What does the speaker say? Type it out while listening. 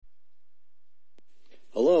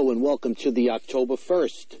Hello and welcome to the October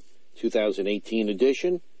 1st, 2018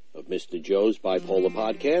 edition of Mr. Joe's Bipolar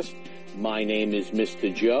Podcast. My name is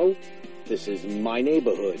Mr. Joe. This is my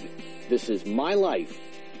neighborhood. This is my life.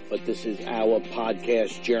 But this is our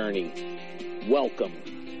podcast journey. Welcome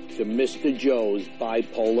to Mr. Joe's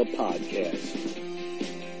Bipolar Podcast.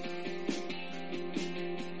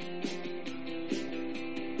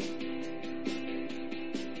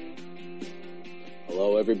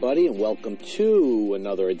 Hello, everybody, and welcome to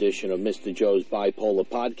another edition of Mr. Joe's Bipolar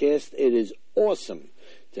Podcast. It is awesome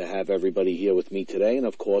to have everybody here with me today, and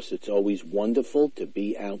of course, it's always wonderful to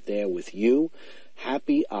be out there with you.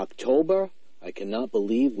 Happy October. I cannot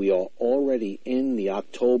believe we are already in the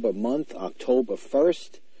October month, October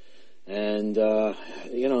 1st, and,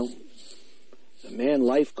 man,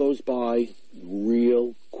 life goes by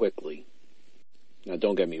real quickly. Now,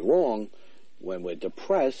 don't get me wrong, when we're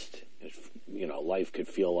depressed, life could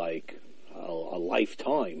feel like a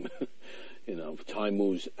lifetime. Time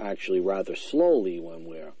moves actually rather slowly when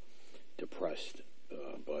we're depressed.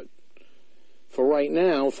 But for right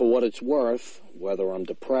now, for what it's worth, whether I'm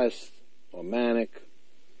depressed or manic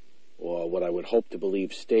or what I would hope to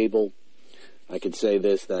believe stable, I could say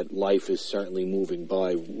this, that life is certainly moving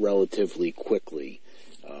by relatively quickly.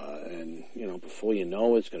 Before you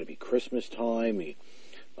know it, it's going to be Christmas time.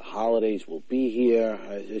 The holidays will be here.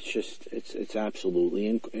 It's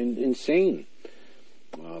absolutely insane.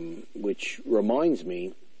 Which reminds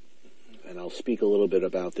me, and I'll speak a little bit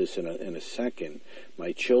about this in a second.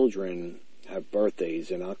 My children have birthdays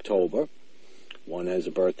in October. One has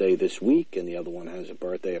a birthday this week, and the other one has a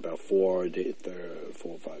birthday about 5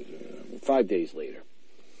 days later.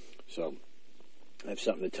 So I have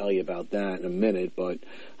something to tell you about that in a minute, but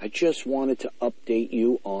I just wanted to update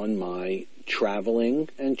you on my traveling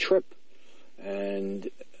and trip. And,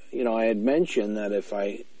 I had mentioned that if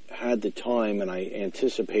I had the time, and I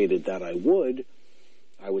anticipated that I would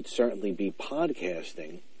certainly be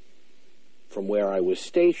podcasting from where I was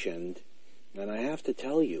stationed. And I have to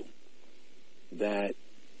tell you that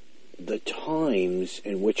the times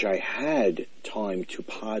in which I had time to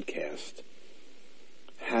podcast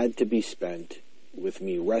had to be spent with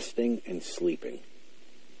me resting and sleeping.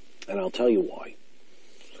 And I'll tell you why.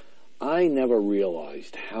 I never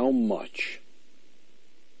realized how much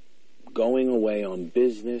going away on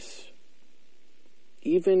business,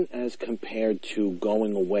 even as compared to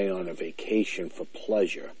going away on a vacation for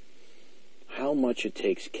pleasure, how much it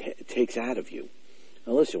takes out of you.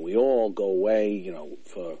 Now listen, we all go away,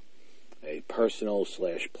 for a personal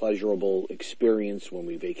 / pleasurable experience when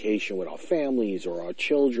we vacation with our families or our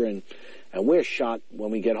children, and we're shot when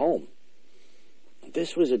we get home.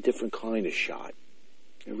 This was a different kind of shot.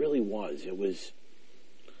 It really was. It was,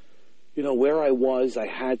 where I was, I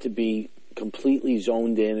had to be completely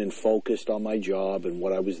zoned in and focused on my job and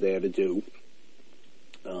what I was there to do.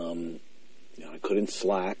 I couldn't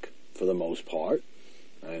slack for the most part,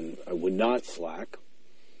 and I would not slack.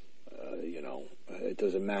 It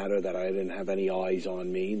doesn't matter that I didn't have any eyes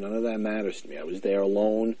on me. None of that matters to me. I was there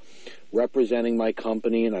alone, representing my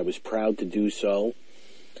company, and I was proud to do so.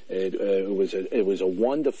 It was a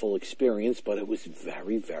wonderful experience, but it was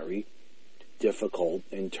very, very difficult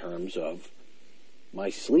in terms of my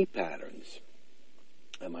sleep patterns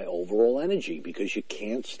and my overall energy, because you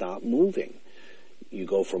can't stop moving. You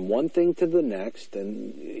go from one thing to the next,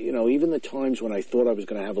 and, even the times when I thought I was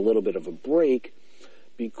going to have a little bit of a break,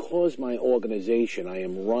 because my organization, I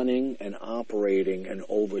am running and operating and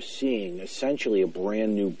overseeing essentially a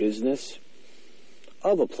brand new business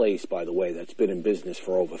of a place, by the way, that's been in business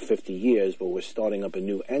for over 50 years, but we're starting up a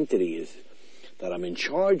new entity that I'm in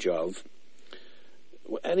charge of.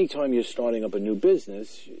 Anytime you're starting up a new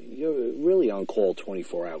business, you're really on call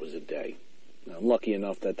 24 hours a day. Now, I'm lucky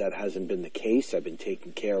enough that hasn't been the case. I've been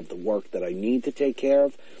taking care of the work that I need to take care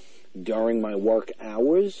of during my work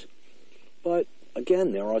hours. But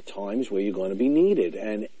again, there are times where you're going to be needed.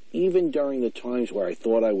 And even during the times where I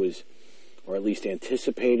thought I was, or at least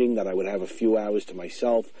anticipating that I would have a few hours to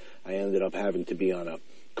myself, I ended up having to be on a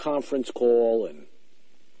conference call and,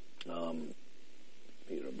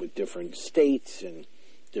 with different states and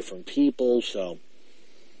different people. So,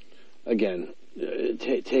 again,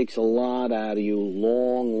 it takes a lot out of you.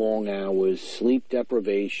 Long hours, sleep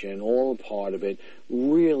deprivation, all a part of it.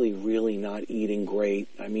 Really, really not eating great.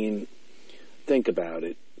 I mean, think about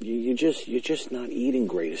it. You're just not eating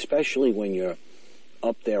great, especially when you're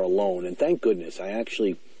up there alone. And thank goodness I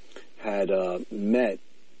actually had met,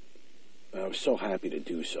 and I was so happy to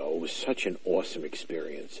do so. It was such an awesome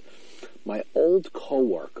experience. My old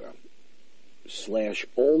coworker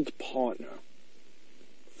 / old partner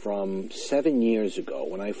from 7 years ago,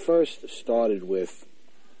 when I first started with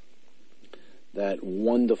that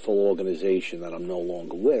wonderful organization that I'm no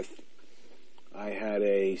longer with, I had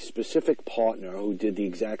a specific partner who did the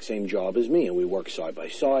exact same job as me, and we worked side by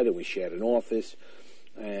side, and we shared an office,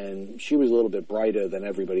 and she was a little bit brighter than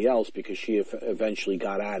everybody else because she eventually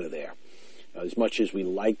got out of there. As much as we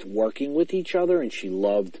liked working with each other, and she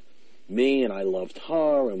loved me, and I loved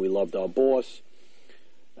her, and we loved our boss,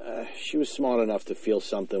 she was smart enough to feel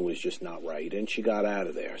something was just not right, and she got out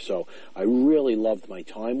of there. So I really loved my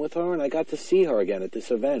time with her, and I got to see her again at this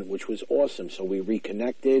event, which was awesome. So we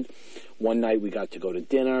reconnected. One night we got to go to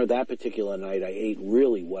dinner. That particular night I ate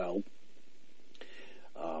really well,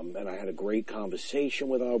 and I had a great conversation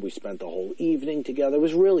with her. We spent the whole evening together. It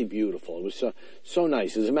was really beautiful. It was so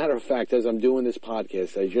nice. As a matter of fact, as I'm doing this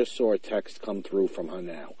podcast, I just saw a text come through from her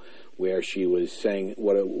now, where she was saying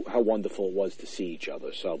how wonderful it was to see each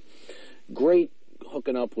other. So great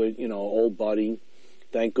hooking up with, old buddy.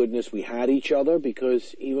 Thank goodness we had each other,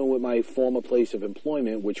 because even with my former place of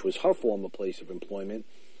employment, which was her former place of employment,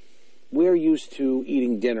 we're used to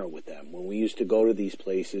eating dinner with them. When we used to go to these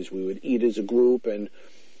places, we would eat as a group, and,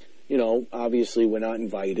 obviously we're not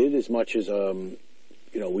invited as much as,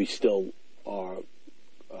 we still are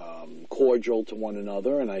cordial to one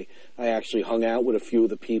another, and I actually hung out with a few of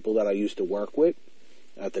the people that I used to work with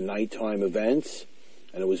at the nighttime events,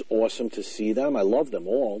 and it was awesome to see them. I love them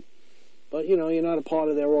all, but you're not a part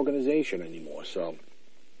of their organization anymore, so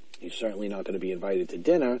you're certainly not going to be invited to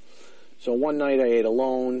dinner. So one night I ate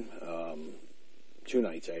alone, 2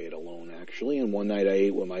 nights I ate alone actually, and one night I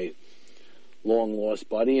ate with my long lost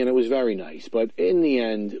buddy, and it was very nice. But in the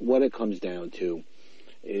end, what it comes down to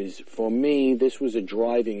is, for me, this was a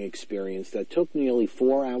driving experience that took nearly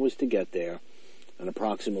 4 hours to get there and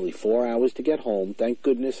approximately 4 hours to get home. Thank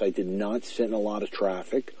goodness I did not sit in a lot of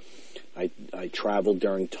traffic. I traveled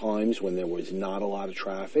during times when there was not a lot of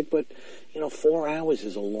traffic, but 4 hours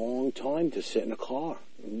is a long time to sit in a car.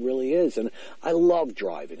 It really is. And I love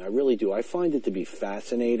driving. I really do. I find it to be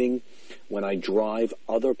fascinating when I drive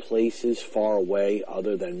other places far away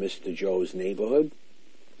other than Mr. Joe's neighborhood.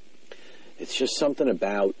 It's just something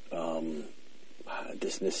about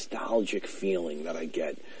this nostalgic feeling that I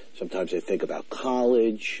get. Sometimes I think about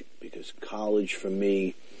college, because college for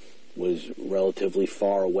me was relatively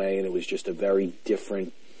far away, and it was just a very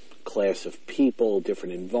different class of people,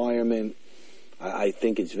 different environment. I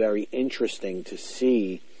think it's very interesting to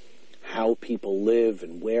see how people live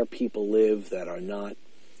and where people live that are not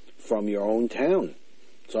from your own town.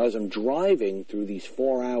 So as I'm driving through these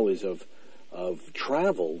 4 hours of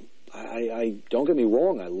travel, I don't get me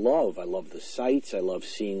wrong, I love the sights, I love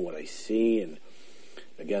seeing what I see, and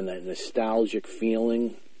again, that nostalgic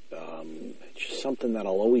feeling, it's just something that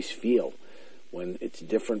I'll always feel when it's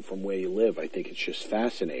different from where you live. I think it's just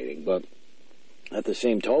fascinating. But at the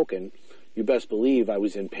same token, you best believe I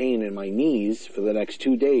was in pain in my knees for the next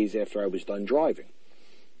 2 days after I was done driving.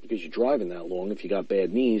 Because you're driving that long, if you got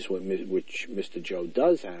bad knees, which Mr. Joe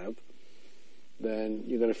does have, then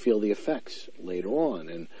you're going to feel the effects later on.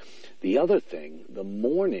 And the other thing, the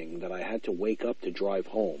morning that I had to wake up to drive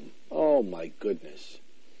home, oh my goodness.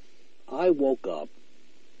 I woke up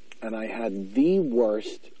and I had the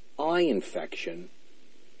worst eye infection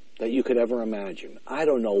that you could ever imagine. I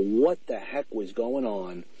don't know what the heck was going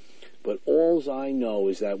on, but alls I know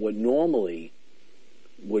is that what normally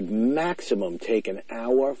would maximum take an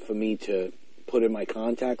hour for me to put in my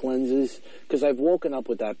contact lenses, because I've woken up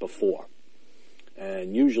with that before,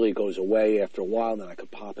 and usually it goes away after a while, then I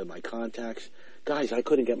could pop in my contacts. Guys, I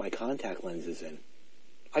couldn't get my contact lenses in.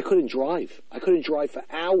 I couldn't drive. I couldn't drive for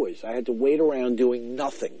hours. I had to wait around doing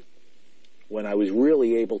nothing when I was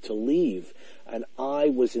really able to leave, and I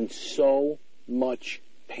was in so much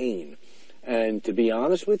pain. And to be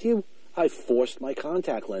honest with you, I forced my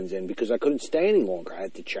contact lens in because I couldn't stay any longer. I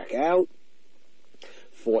had to check out,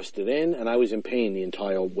 forced it in, and I was in pain the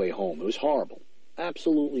entire way home. It was horrible,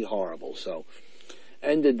 absolutely horrible. So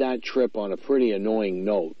ended that trip on a pretty annoying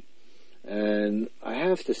note. And I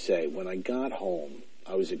have to say, when I got home,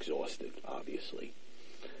 I was exhausted, obviously.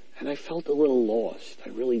 And I felt a little lost. I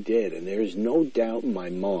really did. And there's no doubt in my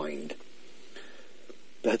mind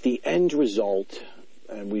that the end result,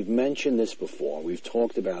 and we've mentioned this before, we've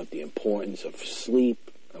talked about the importance of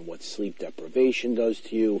sleep and what sleep deprivation does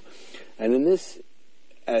to you. And in this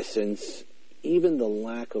essence, even the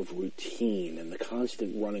lack of routine and the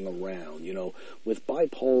constant running around, with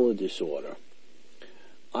bipolar disorder,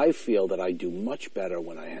 I feel that I do much better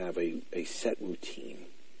when I have a set routine,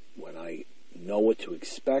 when I know what to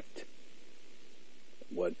expect,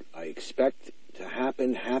 what I expect to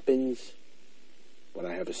happen happens, when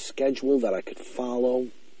I have a schedule that I could follow,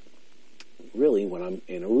 really when I'm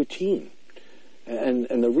in a routine.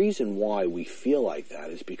 And the reason why we feel like that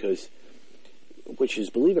is because, which is,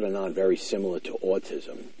 believe it or not, very similar to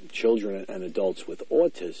autism. Children and adults with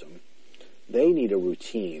autism, they need a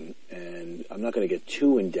routine, and I'm not going to get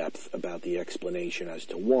too in-depth about the explanation as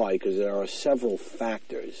to why, because there are several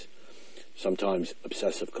factors. Sometimes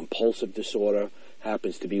obsessive-compulsive disorder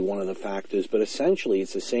happens to be one of the factors, but essentially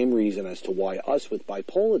it's the same reason as to why us with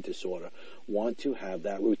bipolar disorder want to have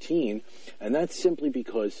that routine, and that's simply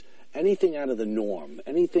because anything out of the norm,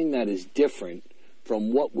 anything that is different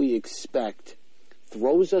from what we expect,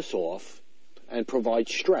 throws us off and provides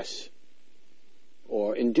stress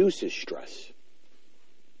or induces stress.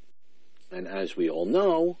 And as we all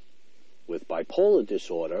know, with bipolar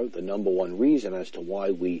disorder, the number one reason as to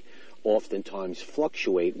why we oftentimes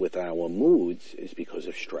fluctuate with our moods is because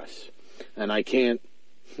of stress. And I can't,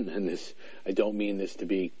 and this, I don't mean this to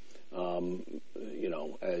be, I'm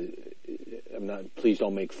not, please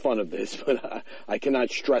don't make fun of this, but I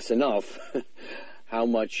cannot stress enough how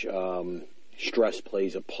much stress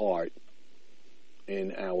plays a part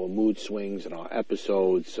in our mood swings and our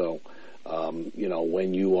episodes. So,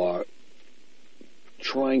 when you are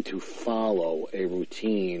trying to follow a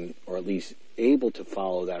routine, or at least able to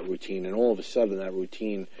follow that routine, and all of a sudden that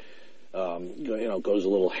routine, goes a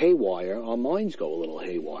little haywire, our minds go a little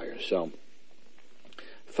haywire. So,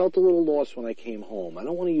 I felt a little lost when I came home. I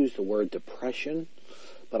don't want to use the word depression,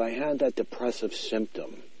 but I had that depressive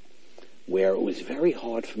symptom where it was very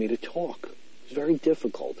hard for me to talk. It was very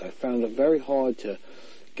difficult. I found it very hard to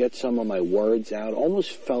get some of my words out.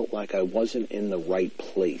 Almost felt like I wasn't in the right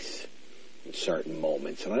place in certain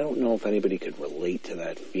moments. And I don't know if anybody could relate to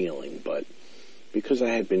that feeling, but because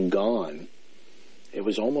I had been gone, it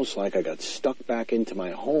was almost like I got stuck back into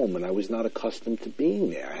my home, and I was not accustomed to being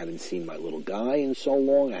there. I hadn't seen my little guy in so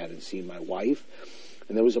long. I hadn't seen my wife.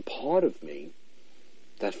 And there was a part of me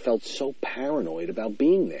that felt so paranoid about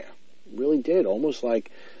being there. It really did. Almost like,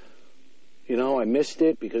 I missed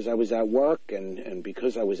it because I was at work, and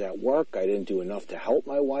because I was at work, I didn't do enough to help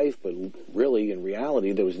my wife. But really, in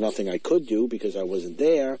reality, there was nothing I could do because I wasn't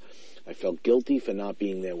there. I felt guilty for not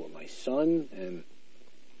being there with my son, and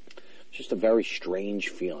just a very strange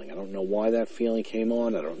feeling. I don't know why that feeling came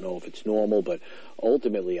on. I don't know if it's normal, but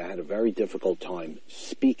ultimately I had a very difficult time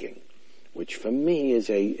speaking, which for me is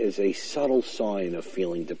a subtle sign of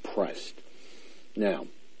feeling depressed. Now,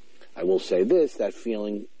 I will say this, that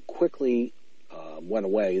feeling quickly went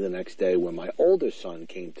away the next day when my older son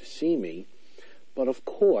came to see me, but of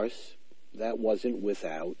course that wasn't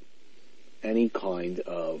without any kind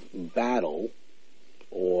of battle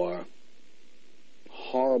or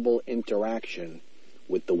horrible interaction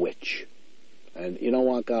with the witch. And you know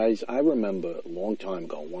what, guys? I remember a long time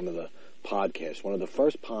ago, one of the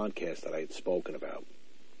first podcasts that I had spoken about,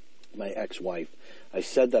 my ex-wife, I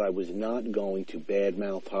said that I was not going to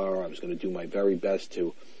badmouth her. I was going to do my very best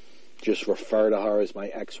to just refer to her as my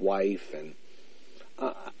ex-wife. And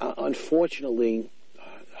unfortunately,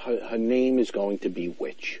 her name is going to be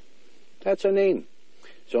Witch. That's her name.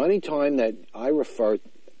 So anytime that I refer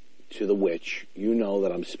to the witch, you know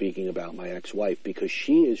that I'm speaking about my ex-wife, because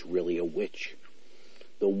she is really a witch.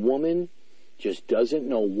 The woman just doesn't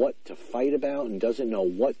know what to fight about and doesn't know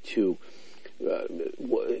what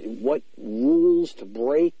rules to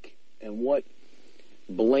break and what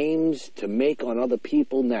blames to make on other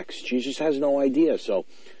people next. She just has no idea. So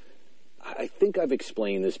I think I've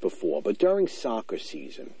explained this before, but during soccer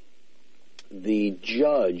season, the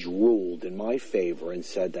judge ruled in my favor and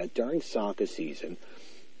said that during soccer season,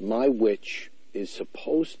 my witch is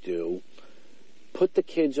supposed to put the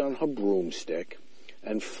kids on her broomstick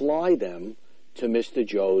and fly them to Mr.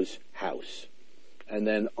 Joe's house. And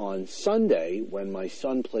then on Sunday, when my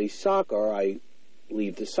son plays soccer, I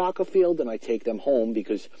leave the soccer field and I take them home,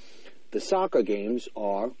 because the soccer games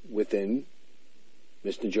are within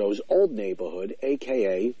Mr. Joe's old neighborhood,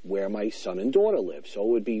 a.k.a. where my son and daughter live. So it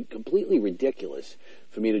would be completely ridiculous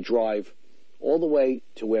for me to drive all the way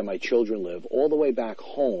to where my children live, all the way back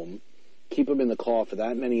home, keep them in the car for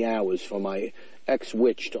that many hours for my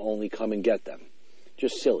ex-witch to only come and get them.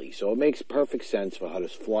 Just silly. So it makes perfect sense for her to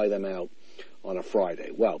fly them out on a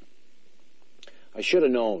Friday. Well, I should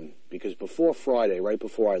have known, because before Friday, right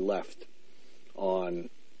before I left on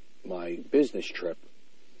my business trip,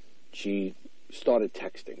 she started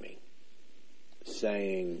texting me,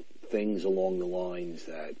 saying things along the lines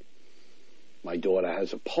that my daughter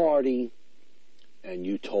has a party, and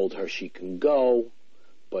you told her she can go,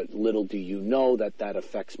 but little do you know that that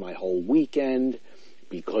affects my whole weekend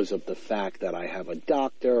because of the fact that I have a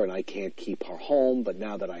doctor and I can't keep her home, but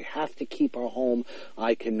now that I have to keep her home,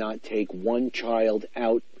 I cannot take one child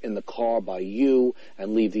out in the car by you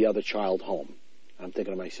and leave the other child home. I'm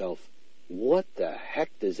thinking to myself, what the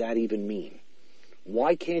heck does that even mean?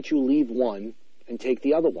 Why can't you leave one and take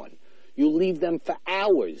the other one? You leave them for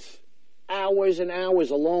hours and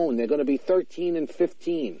hours alone. They're going to be 13 and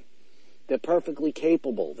 15. They're perfectly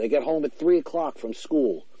capable. They get home at 3 o'clock from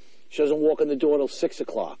school. She doesn't walk in the door till 6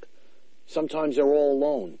 o'clock. Sometimes they're all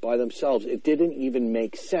alone by themselves. It didn't even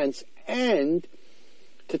make sense. And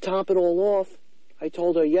to top it all off, I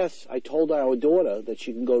told her, yes, I told our daughter that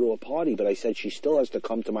she can go to a party, but I said she still has to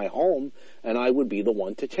come to my home, and I would be the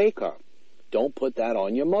one to take her. Don't put that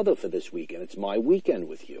on your mother for this weekend. It's my weekend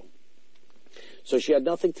with you. So she had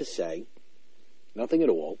nothing to say, nothing at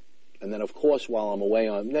all. And then, of course, while I'm away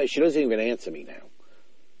she doesn't even answer me now.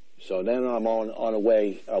 So then I'm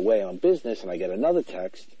away on business, and I get another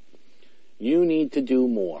text. You need to do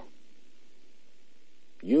more.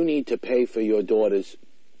 You need to pay for your daughter's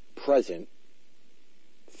present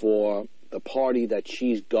for the party that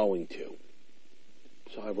she's going to.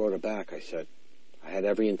 So I wrote her back. I said, I had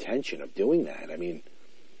every intention of doing that. I mean,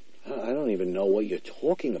 I don't even know what you're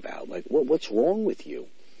talking about. Like, what's wrong with you?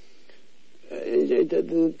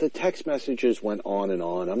 The text messages went on and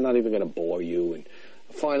on. I'm not even going to bore you. And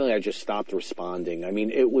finally, I just stopped responding. I mean,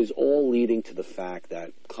 it was all leading to the fact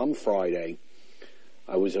that come Friday,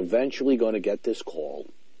 I was eventually going to get this call.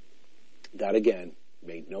 That, again,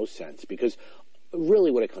 made no sense. Because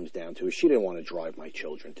really what it comes down to is she didn't want to drive my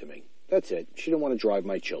children to me. That's it. She didn't want to drive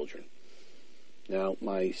my children. Now,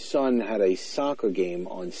 my son had a soccer game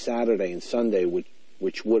on Saturday and Sunday,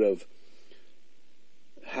 which would have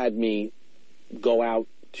had me go out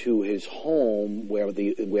to his home where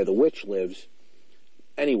the witch lives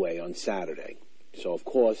anyway on Saturday. So, of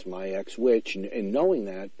course, my ex-witch, in knowing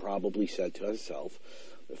that, probably said to herself,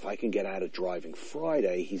 if I can get out of driving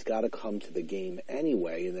Friday, he's got to come to the game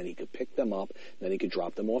anyway, and then he could pick them up, and then he could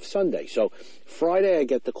drop them off Sunday. So Friday I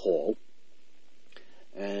get the call,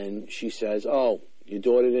 and she says, oh, your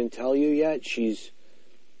daughter didn't tell you yet? She's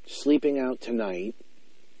sleeping out tonight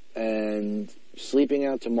and sleeping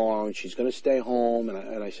out tomorrow, and she's going to stay home.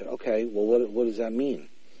 And I said, okay, well, what does that mean?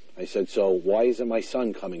 I said, so why isn't my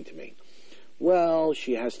son coming to me? Well,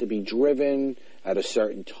 she has to be driven at a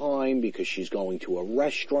certain time because she's going to a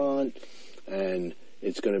restaurant, and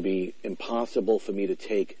it's going to be impossible for me to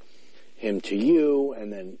take him to you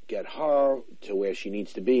and then get her to where she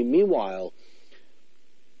needs to be. Meanwhile,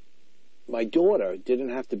 my daughter didn't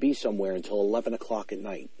have to be somewhere until 11 o'clock at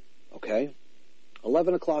night, okay?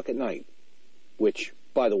 11 o'clock at night, which,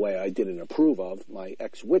 by the way, I didn't approve of. My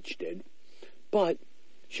ex-witch did. But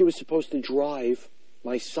she was supposed to drive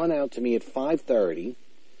my son out to me at 5:30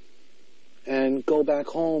 and go back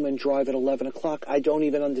home and drive at 11 o'clock. I don't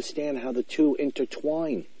even understand how the two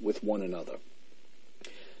intertwine with one another.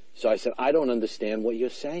 So I said, I don't understand what you're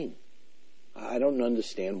saying. I don't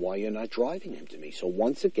understand why you're not driving him to me. So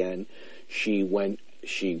once again, she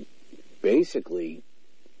basically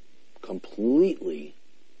completely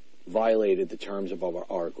violated the terms of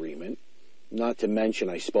our agreement. Not to mention,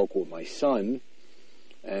 I spoke with my son,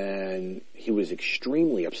 and he was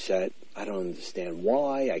extremely upset. I don't understand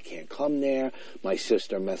why. I can't come there. My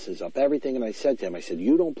sister messes up everything. And I said to him, I said,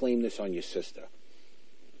 you don't blame this on your sister.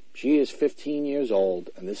 She is 15 years old,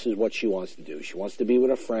 and this is what she wants to do. She wants to be with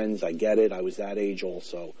her friends. I get it. I was that age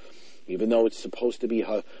also. Even though it's supposed to be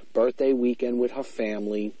her birthday weekend with her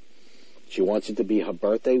family, she wants it to be her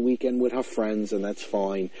birthday weekend with her friends, and that's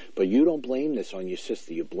fine. But you don't blame this on your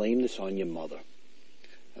sister. You blame this on your mother.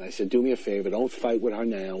 And I said, do me a favor. Don't fight with her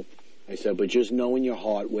now. I said, but just know in your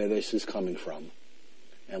heart where this is coming from.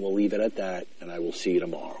 And we'll leave it at that, and I will see you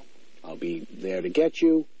tomorrow. I'll be there to get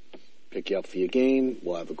you, pick you up for your game.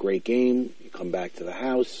 We'll have a great game. You come back to the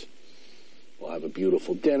house. We'll have a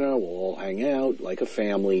beautiful dinner. We'll all hang out like a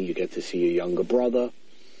family. You get to see your younger brother.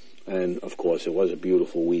 And, of course, it was a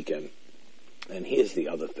beautiful weekend. And here's the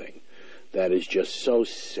other thing that is just so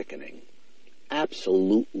sickening,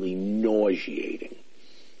 absolutely nauseating.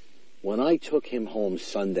 When I took him home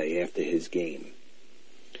Sunday after his game,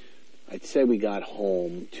 I'd say we got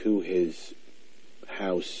home to his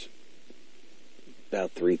house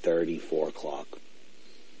about 3:30, 4 o'clock.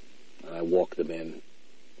 And I walked him in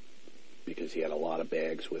because he had a lot of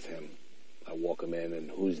bags with him. I walk him in, and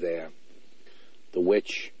who's there? The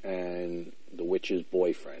witch and the witch's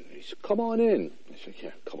boyfriend. He said, come on in. I said,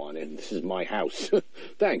 yeah, come on in. This is my house.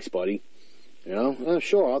 Thanks, buddy. You know,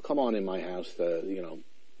 sure, I'll come on in my house.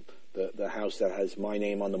 The house that has my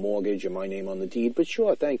name on the mortgage and my name on the deed. But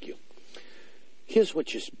sure, thank you. Here's what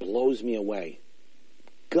just blows me away.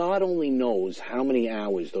 God only knows how many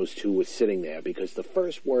hours those two were sitting there, because the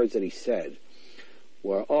first words that he said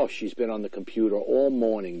were, oh, she's been on the computer all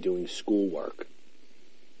morning doing schoolwork.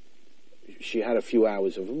 she had a few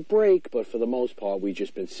hours of a break, but for the most part, we've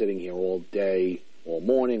just been sitting here all day, all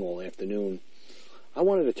morning, all afternoon. I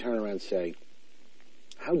wanted to turn around and say,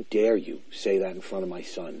 how dare you say that in front of my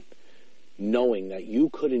son, knowing that you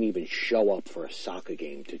couldn't even show up for a soccer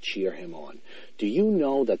game to cheer him on? Do you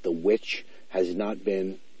know that the witch has not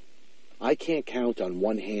been, I can't count on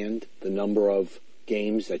one hand the number of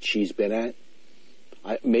games that she's been at.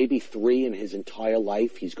 Maybe 3 in his entire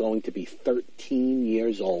life. He's going to be 13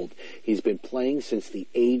 years old. He's been playing since the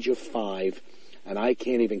age of 5, and I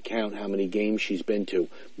can't even count how many games she's been to.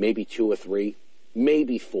 Maybe 2 or 3,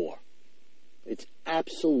 maybe 4. It's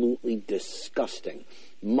absolutely disgusting.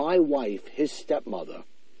 My wife, his stepmother,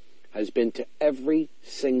 has been to every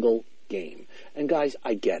single game. And guys,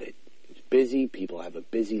 I get it. It's busy. People have a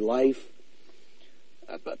busy life.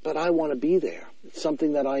 But I want to be there. It's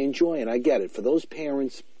something that I enjoy, and I get it. For those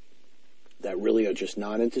parents that really are just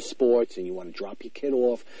not into sports and you want to drop your kid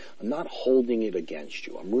off, I'm not holding it against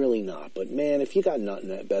you. I'm really not. But, man, if you got nothing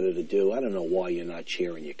better to do, I don't know why you're not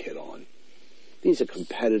cheering your kid on. These are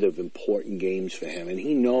competitive, important games for him, and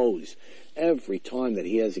he knows every time that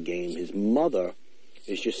he has a game, his mother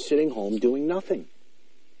is just sitting home doing nothing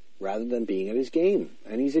rather than being at his game,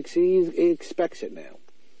 and he expects it now.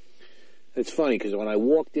 It's funny because when I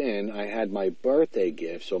walked in, I had my birthday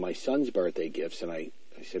gifts, or my son's birthday gifts, and I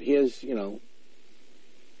said, here's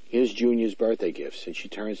Junior's birthday gifts. And she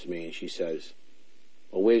turns to me and she says,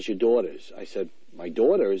 well, where's your daughters? I said, my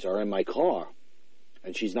daughters are in my car,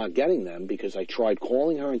 and she's not getting them because I tried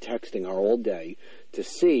calling her and texting her all day to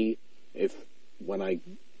see if, when I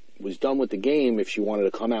was done with the game, if she wanted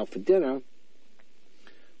to come out for dinner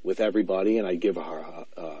with everybody, and I'd give her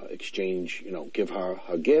give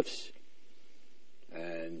her gifts.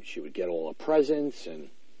 And she would get all her presents,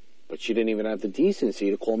 but she didn't even have the decency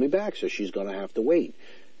to call me back, so she's going to have to wait.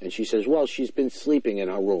 And she says, well, she's been sleeping in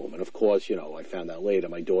her room. And, of course, I found out later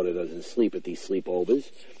my daughter doesn't sleep at these sleepovers.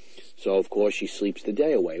 So, of course, she sleeps the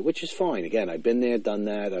day away, which is fine. Again, I've been there, done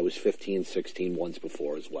that. I was 15, 16 once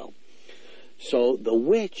before as well. So the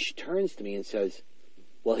witch turns to me and says,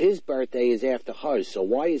 well, his birthday is after hers, so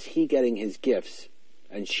why is he getting his gifts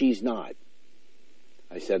and she's not?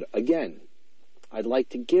 I said, again, I'd like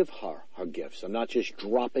to give her her gifts. I'm not just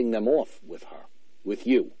dropping them off with her, with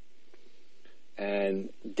you. And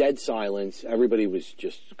dead silence. Everybody was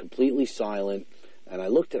just completely silent. And I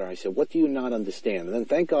looked at her. I said, what do you not understand? And then,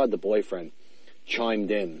 thank God, the boyfriend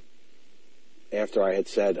chimed in after I had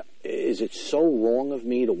said, is it so wrong of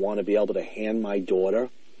me to want to be able to hand my daughter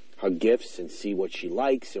her gifts and see what she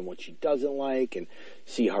likes and what she doesn't like and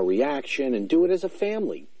see her reaction and do it as a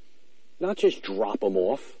family, not just drop them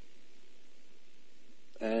off?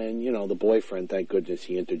 And, the boyfriend, thank goodness,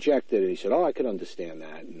 he interjected, and he said, oh, I could understand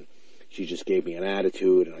that. And she just gave me an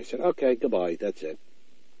attitude, and I said, okay, goodbye, that's it.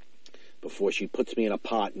 Before she puts me in a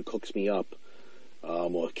pot and cooks me up,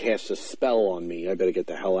 or casts a spell on me, I better get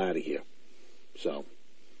the hell out of here. So,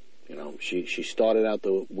 she started out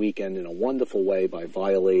the weekend in a wonderful way by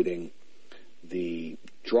violating the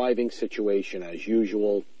driving situation as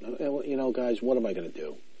usual. Guys, what am I going to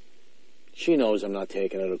do? She knows I'm not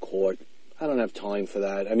taking her to court. I don't have time for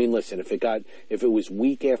that. I mean, listen, if it was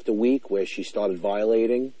week after week where she started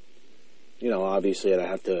violating, obviously I'd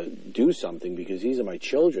have to do something because these are my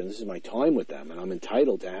children. This is my time with them, and I'm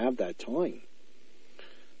entitled to have that time.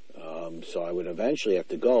 So I would eventually have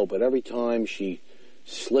to go, but every time she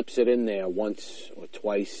slips it in there once or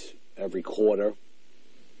twice every quarter,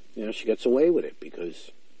 she gets away with it because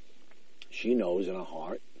she knows in her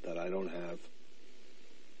heart that I don't have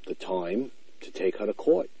the time to take her to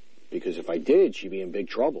court. Because if I did, she'd be in big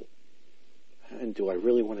trouble. And do I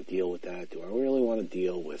really want to deal with that? Do I really want to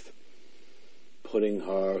deal with putting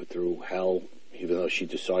her through hell, even though she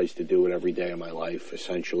decides to do it every day of my life,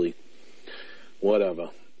 essentially?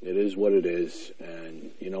 Whatever. It is what it is.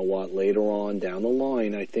 And you know what? Later on, down the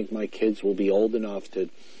line, I think my kids will be old enough to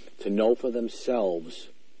know for themselves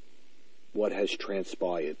what has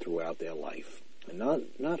transpired throughout their life. And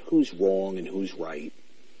not who's wrong and who's right,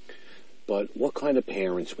 but what kind of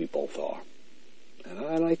parents we both are.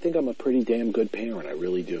 And I think I'm a pretty damn good parent. I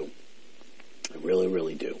really do. I really,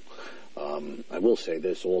 really do. I will say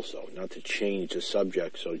this also, not to change the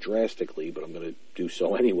subject so drastically, but I'm going to do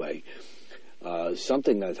so anyway.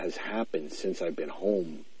 Something that has happened since I've been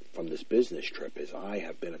home from this business trip is I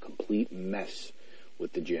have been a complete mess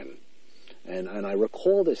with the gym. And I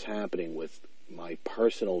recall this happening with my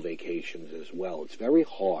personal vacations as well. It's very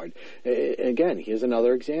hard. Again, here's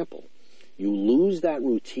another example. You lose that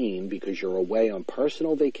routine because you're away on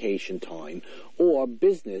personal vacation time or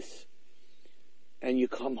business and you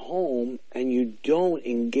come home and you don't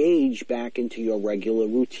engage back into your regular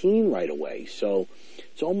routine right away. So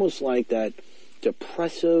it's almost like that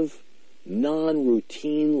depressive,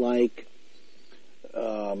 non-routine-like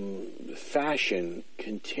fashion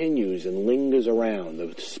continues and lingers around.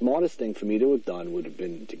 The smartest thing for me to have done would have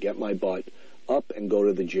been to get my butt up and go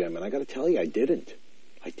to the gym. And I got to tell you, I didn't.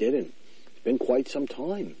 It's been quite some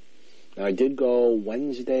time. Now, I did go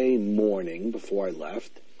Wednesday morning before I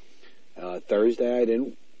left. Thursday, I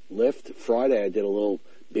didn't lift. Friday, I did a little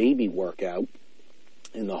baby workout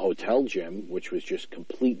in the hotel gym, which was just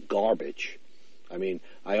complete garbage. I mean,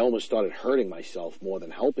 I almost started hurting myself more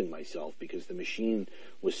than helping myself because the machine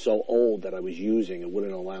was so old that I was using. It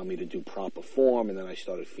wouldn't allow me to do proper form, and then I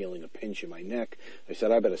started feeling a pinch in my neck. I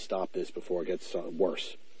said, I better stop this before it gets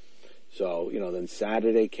worse. So, then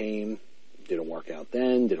Saturday came, didn't work out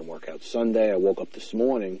then, didn't work out Sunday. I woke up this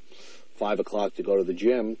morning, 5 o'clock to go to the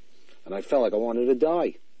gym, and I felt like I wanted to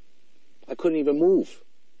die. I couldn't even move.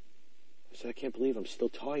 I said, I can't believe I'm still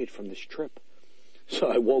tired from this trip.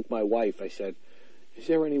 So I woke my wife. I said, is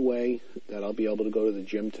there any way that I'll be able to go to the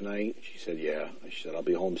gym tonight? She said, yeah. She said, I'll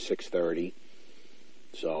be home 6:30.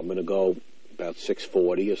 So I'm going to go about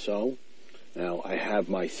 6:40 or so. Now, I have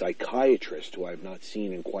my psychiatrist, who I've not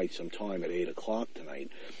seen in quite some time, at 8 o'clock tonight.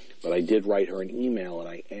 But I did write her an email, and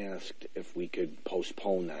I asked if we could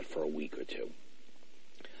postpone that for a week or two.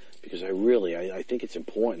 Because I think it's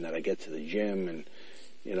important that I get to the gym, and,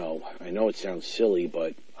 I know it sounds silly,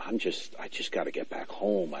 but I just got to get back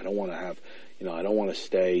home. I don't want to have, I don't want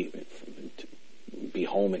to be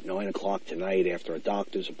home at 9 o'clock tonight after a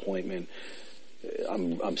doctor's appointment.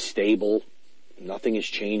 I'm stable. Nothing is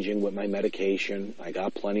changing with my medication. I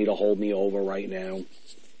got plenty to hold me over right now.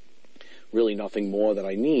 Really nothing more that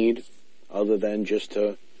I need other than just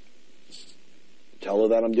to tell her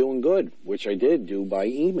that I'm doing good, which I did do by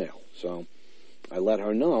email. So I let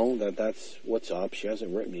her know that that's what's up. She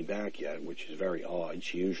hasn't written me back yet, which is very odd.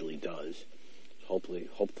 She usually does.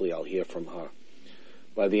 Hopefully I'll hear from her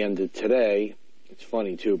by the end of today. It's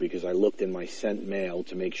funny, too, because I looked in my sent mail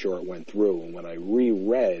to make sure it went through, and when I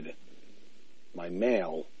reread my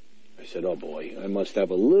mail, I said, oh boy, I must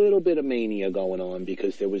have a little bit of mania going on,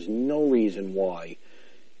 because there was no reason why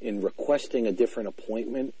in requesting a different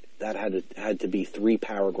appointment that had to be 3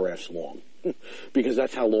 paragraphs long, because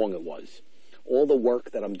that's how long it was. All the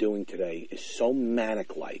work that I'm doing today is so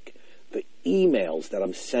manic-like. The emails that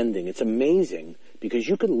I'm sending, it's amazing, because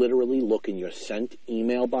you can literally look in your sent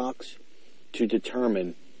email box to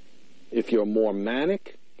determine if you're more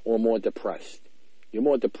manic or more depressed. You're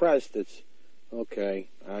more depressed, it's, okay,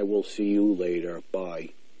 I will see you later, bye.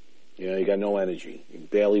 You got no energy. You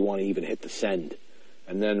barely want to even hit the send.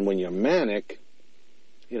 And then when you're manic,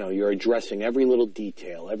 you're addressing every little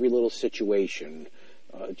detail, every little situation,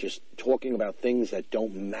 just talking about things that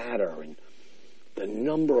don't matter. And the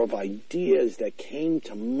number of ideas that came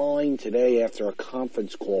to mind today after a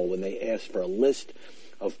conference call when they asked for a list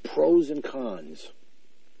of pros and cons.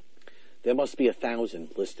 There must be 1,000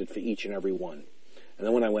 listed for each and every one. And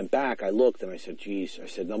then when I went back, I looked and I said, geez,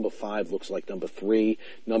 number 5 looks like number 3.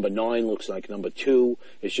 Number 9 looks like number 2.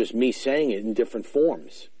 It's just me saying it in different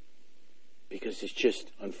forms. Because it's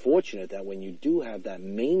just unfortunate that when you do have that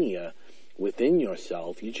mania within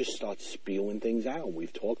yourself, you just start spewing things out.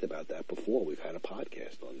 We've talked about that before. We've had a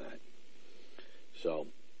podcast on that. So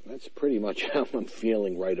that's pretty much how I'm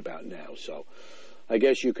feeling right about now. So I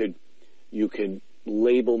guess you could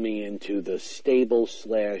label me into the stable /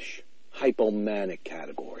 hypomanic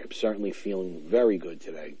category. I'm certainly feeling very good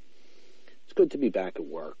today. It's good to be back at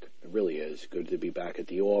work. It really is good to be back at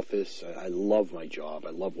the office. I love my job. I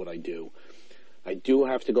love what I do. I do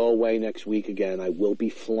have to go away next week again. I will be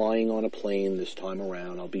flying on a plane this time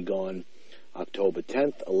around. I'll be gone October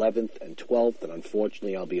 10th, 11th, and 12th, and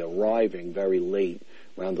unfortunately I'll be arriving very late,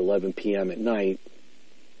 around 11 p.m. at night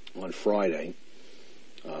on Friday.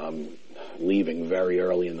 Leaving very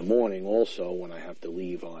early in the morning also when I have to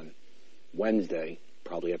leave on Wednesday.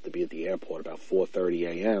 Probably have to be at the airport about 4:30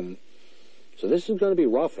 a.m. So this is going to be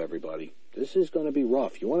rough, everybody. This is going to be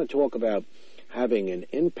rough. You want to talk about having an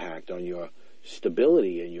impact on your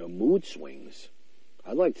stability and your mood swings.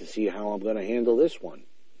 I'd like to see how I'm going to handle this one.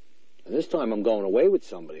 And this time I'm going away with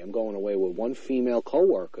somebody. I'm going away with one female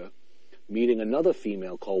coworker, meeting another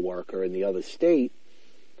female coworker in the other state,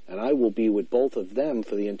 and I will be with both of them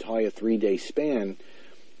for the entire 3-day span.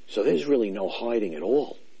 So there's really no hiding at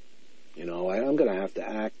all. I'm going to have to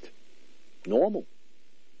act normal,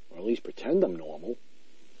 or at least pretend I'm normal.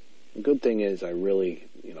 The good thing is I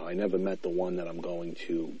never met the one that I'm going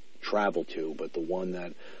to travel to, but the one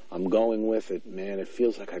that I'm going with, it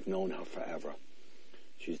feels like I've known her forever.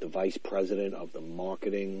 She's the vice president of the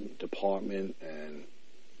marketing department, and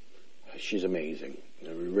she's amazing.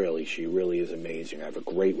 She really is amazing. I have a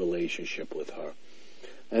great relationship with her.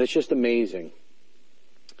 And it's just amazing.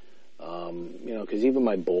 Because even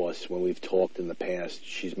my boss, when we've talked in the past,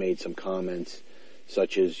 she's made some comments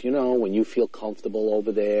such as, when you feel comfortable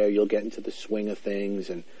over there, you'll get into the swing of things.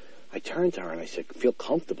 And I turned to her and I said, feel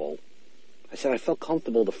comfortable? I said, I felt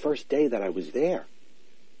comfortable the first day that I was there.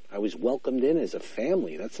 I was welcomed in as a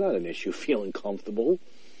family. That's not an issue, feeling comfortable.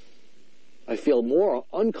 I feel more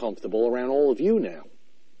uncomfortable around all of you now.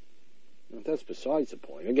 But that's besides the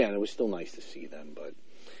point. Again, it was still nice to see them, but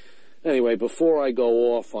anyway, before I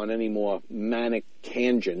go off on any more manic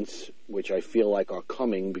tangents, which I feel like are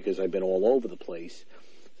coming because I've been all over the place,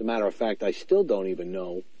 as a matter of fact, I still don't even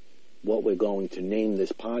know what we're going to name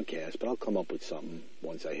this podcast, but I'll come up with something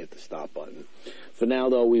once I hit the stop button. For now,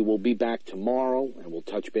 though, we will be back tomorrow, and we'll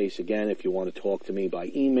touch base again. If you want to talk to me by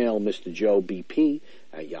email,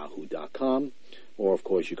 mrjoebp@yahoo.com, or, of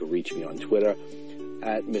course, you can reach me on Twitter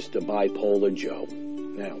at Mr. Bipolar Joe.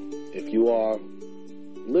 Now, if you are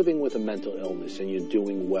living with a mental illness and you're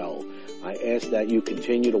doing well, I ask that you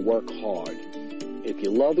continue to work hard. If you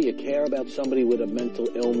love or you care about somebody with a mental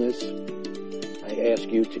illness, I ask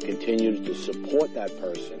you to continue to support that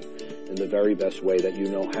person in the very best way that you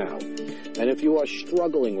know how. And if you are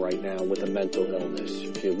struggling right now with a mental illness,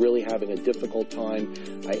 if you're really having a difficult time,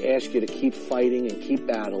 I ask you to keep fighting and keep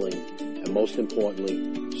battling, and most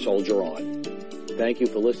importantly, soldier on. Thank you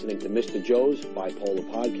for listening to Mr. Joe's Bipolar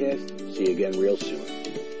Podcast. See you again real soon.